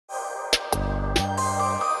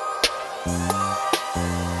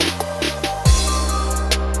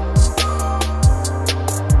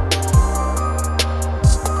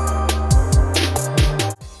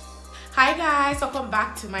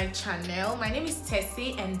back to my channel. My name is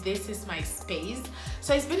Tessie and this is my space.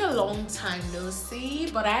 So it's been a long time no see,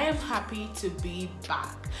 but I am happy to be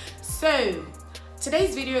back. So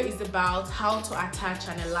today's video is about how to attach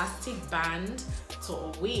an elastic band to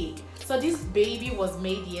a wig. So this baby was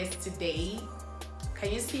made yesterday.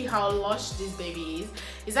 Can you see how lush this baby is?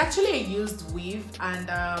 It's actually a used weave, and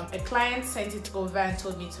a client sent it over and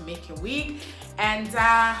told me to make a wig, and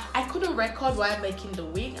I couldn't record while making the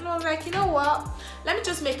wig, and I was like, you know what, let me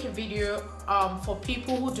just make a video for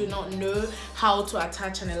people who do not know how to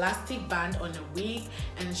attach an elastic band on a wig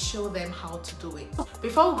and show them how to do it.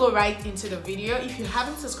 Before we go right into the video, if you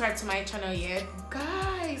haven't subscribed to my channel yet,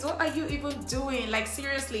 guys, what are you even doing? Like,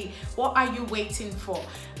 seriously, what are you waiting for?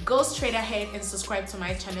 Go straight ahead and subscribe to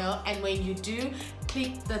my channel, and when you do,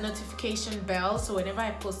 click the notification bell so whenever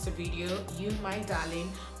I post a video, you, my darling,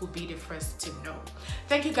 will be the first to know.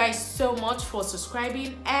 Thank you guys so much for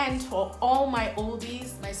subscribing, and for all my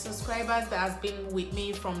oldies, my subscribers that has been with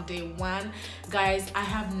me from day one. Guys, I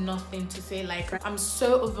have nothing to say. Like, I'm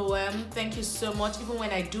so overwhelmed. Thank you so much. Even when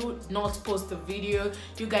I do not post a video,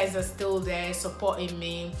 you guys are still there supporting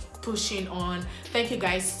me, pushing on. Thank you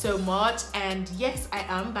guys so much. And yes, I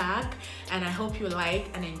am back, and I hope you like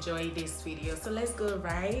and enjoy this video. So let's go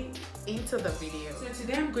right into the video. So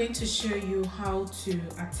today I'm going to show you how to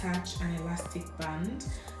attach an elastic band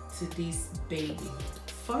to this baby.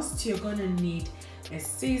 First, you're gonna need a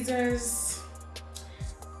scissors,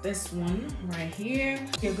 this one right here.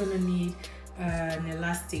 You're gonna need an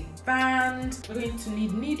elastic band. You're going to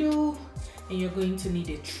need needle, and you're going to need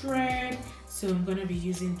a thread. So I'm going to be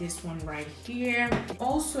using this one right here.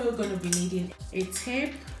 Also going to be needing a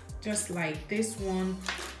tape, just like this one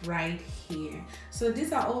right here. So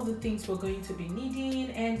these are all the things we're going to be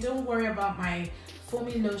needing, and don't worry about my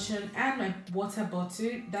foaming lotion and my water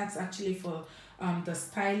bottle. That's actually for the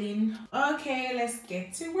styling. Okay, let's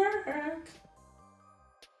get to work.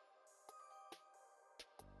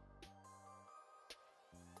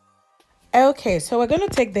 Okay, so we're going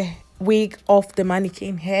to take the wig off the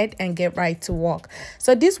mannequin head and get right to work.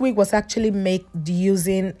 So this wig was actually made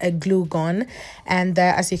using a glue gun, and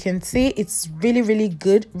as you can see, it's really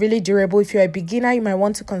good, really durable. If you're a beginner, you might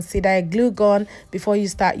want to consider a glue gun before you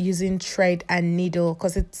start using thread and needle,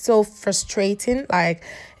 because it's so frustrating. Like,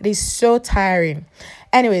 it is so tiring.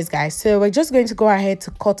 Anyways, guys, so we're just going to go ahead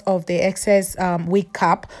to cut off the excess wig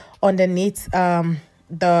cap underneath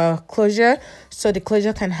the closure, so the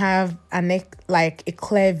closure can have a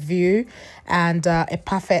clear view and a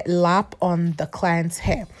perfect lap on the client's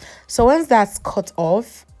hair. So once that's cut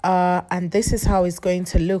off, and this is how it's going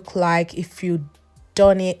to look like if you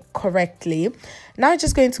done it correctly. Now I'm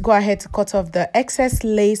just going to go ahead to cut off the excess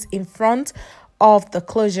lace in front of the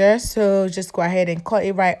closure. So just go ahead and cut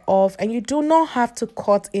it right off, and you do not have to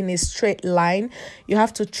cut in a straight line. You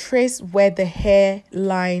have to trace where the hair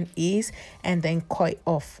line is and then cut it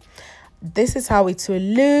off. This is how it will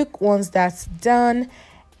look once that's done.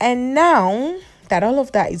 And now that all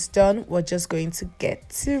of that is done, we're just going to get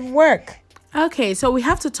to work. Okay, so we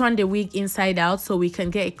have to turn the wig inside out so we can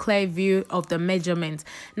get a clear view of the measurement.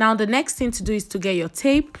 Now the next thing to do is to get your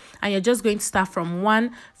tape, and you're just going to start from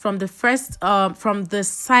the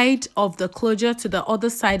side of the closure to the other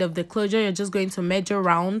side of the closure. You're just going to measure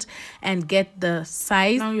around and get the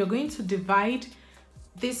size. Now you're going to divide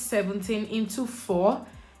this 17 into 4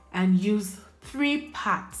 and use 3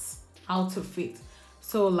 parts out of it.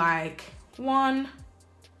 So like 1,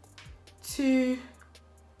 2,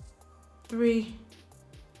 3,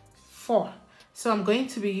 4. So I'm going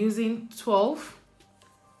to be using 12.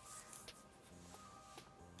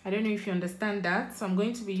 I don't know if you understand that. So I'm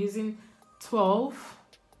going to be using 12.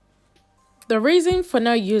 The reason for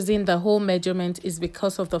not using the whole measurement is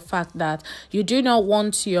because of the fact that you do not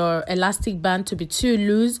want your elastic band to be too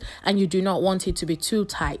loose, and you do not want it to be too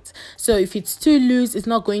tight. So if it's too loose, it's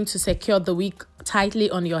not going to secure the wig tightly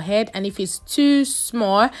on your head, and if it's too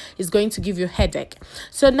small, it's going to give you a headache.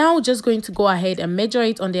 So now we're just going to go ahead and measure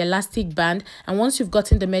it on the elastic band, and once you've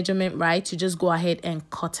gotten the measurement right, you just go ahead and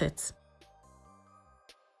cut it.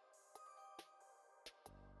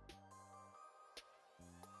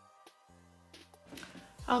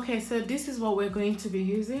 Okay, so this is what we're going to be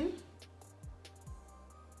using.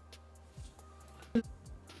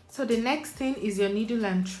 So the next thing is your needle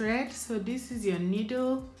and thread. So this is your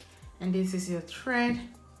needle and this is your thread.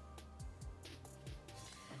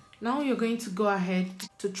 Now you're going to go ahead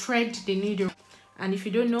to thread the needle. And if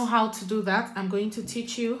you don't know how to do that, I'm going to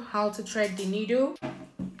teach you how to thread the needle.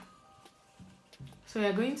 So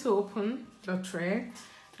you're going to open the thread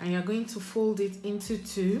and you're going to fold it into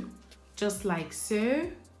 2, just like so.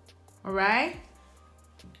 All right,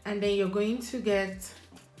 And then you're going to get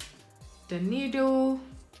the needle,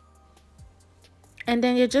 and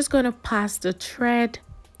then you're just going to pass the thread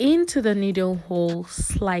into the needle hole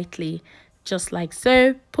slightly, just like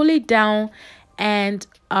so. Pull it down and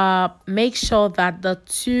make sure that the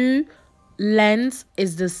two lengths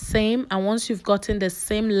is the same, and once you've gotten the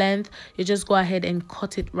same length, you just go ahead and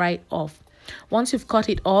cut it right off. Once you've cut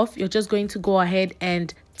it off, you're just going to go ahead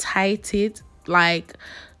and tight it, like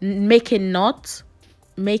make a knot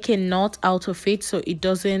out of it so it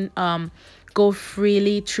doesn't go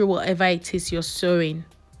freely through whatever it is you're sewing.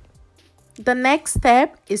 The next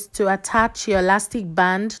step is to attach your elastic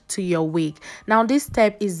band to your wig. Now this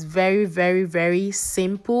step is very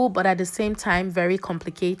simple, but at the same time very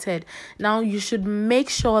complicated. Now you should make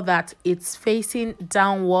sure that it's facing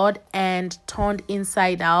downward and turned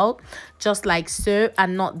inside out, just like so,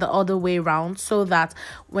 and not the other way around, so that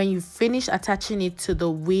when you finish attaching it to the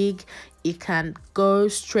wig, it can go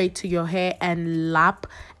straight to your hair and lap,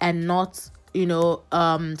 and not, you know,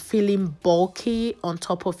 feeling bulky on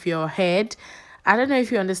top of your head. I don't know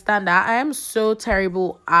if you understand that. I am so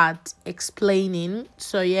terrible at explaining,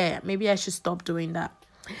 so yeah, maybe I should stop doing that.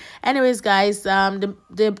 Anyways guys,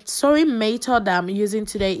 the sewing method that I'm using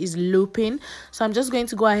today is looping. So I'm just going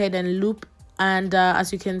to go ahead and loop, and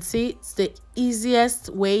as you can see, it's the easiest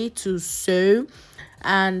way to sew,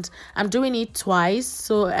 and I'm doing it twice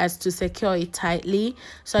so as to secure it tightly.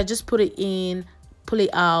 So I just put it in, pull it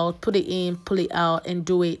out, put it in, pull it out, and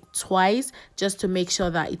do it twice just to make sure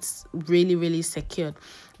that it's really secured.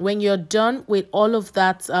 When you're done with all of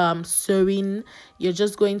that sewing, you're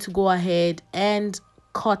just going to go ahead and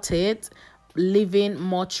cut it, leaving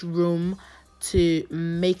much room to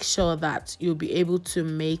make sure that you'll be able to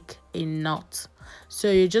make a knot. So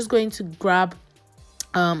you're just going to grab,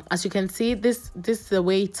 as you can see, this is the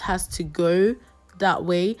way it has to go, that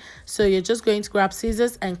way. So you're just going to grab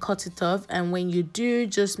scissors and cut it off, and when you do,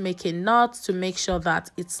 just make a knot to make sure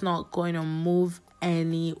that it's not going to move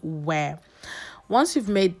anywhere. Once you've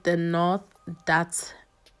made the knot, that's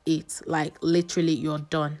it. Like literally, you're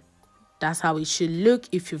done. That's how it should look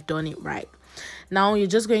if you've done it right. Now you're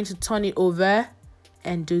just going to turn it over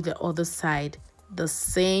and do the other side the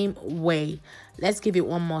same way. Let's give it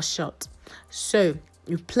one more shot. So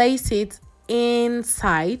you place it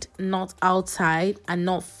inside, not outside, and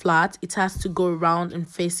not flat. It has to go around and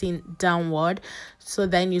facing downward. So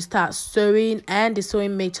then you start sewing, and the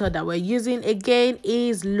sewing method that we're using again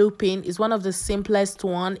is looping. It's one of the simplest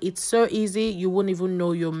one. It's so easy, you won't even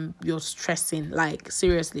know you're stressing, like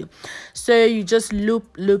seriously. So you just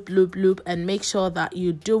loop and make sure that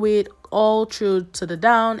you do it all through to the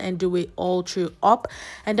down and do it all through up.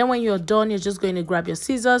 And then when you're done, you're just going to grab your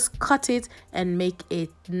scissors, cut it, and make a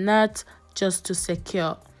knot just to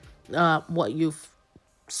secure what you've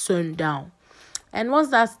sewn down. And once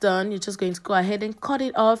that's done, you're just going to go ahead and cut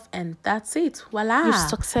it off, and that's it. Voila, you've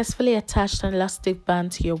successfully attached an elastic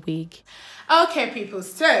band to your wig. Okay people,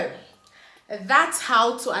 so that's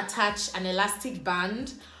how to attach an elastic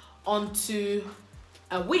band onto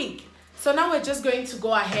a wig. So now we're just going to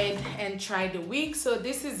go ahead and try the wig. So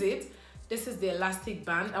this is it. This is the elastic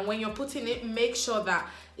band, and when you're putting it, make sure that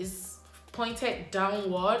it's pointed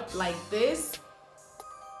downward like this,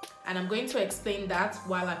 and I'm going to explain that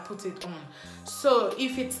while I put it on. So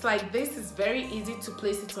if it's like this, it's very easy to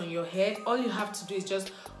place it on your head. All you have to do is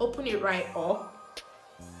just open it right up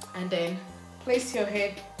and then place your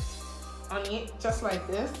head on it just like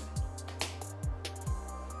this,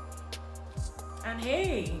 and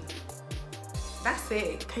hey, that's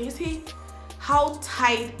it. Can you see how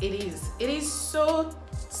tight it is? It is so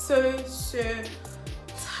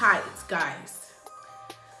tight, guys.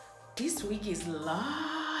 This wig is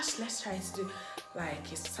large. Let's try to do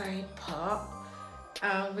like a side part.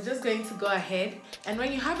 We're just going to go ahead, and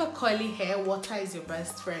when you have a curly hair, water is your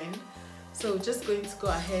best friend. So we're just going to go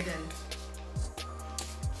ahead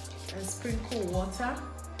and sprinkle water.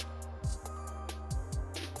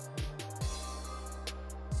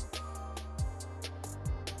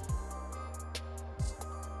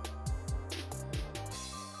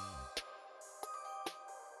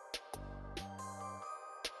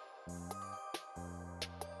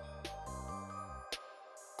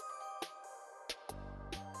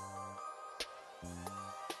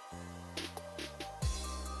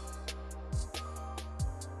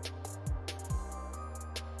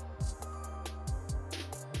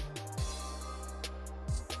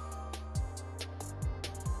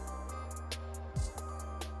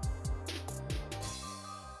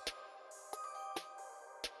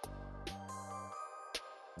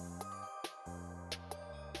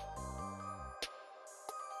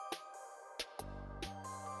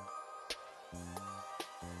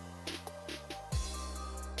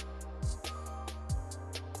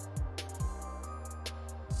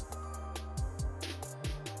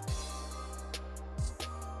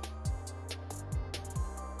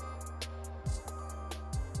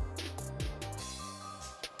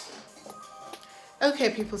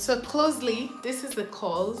 Okay, people, so closely, this is the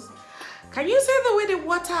curls. Can you see the way the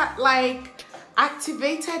water like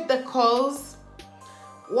activated the curls?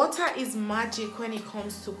 Water is magic when it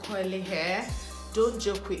comes to curly hair. Don't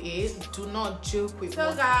joke with it. Do not joke with it.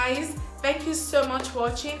 So guys, thank you so much for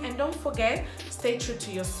watching, and don't forget, stay true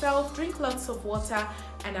to yourself, drink lots of water,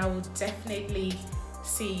 and I will definitely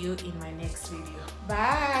see you in my next video.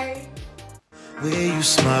 Bye. Where you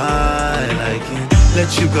smile, I can't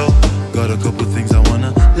let you go. Got a couple things I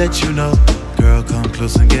wanna let you know. Girl, come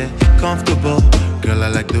close and get comfortable. Girl, I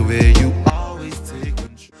like the way you always take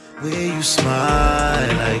control. Where you smile,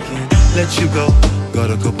 I can't let you go.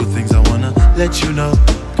 Got a couple things I wanna let you know.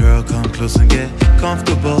 Girl, come close and get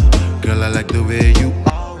comfortable. Girl, I like the way you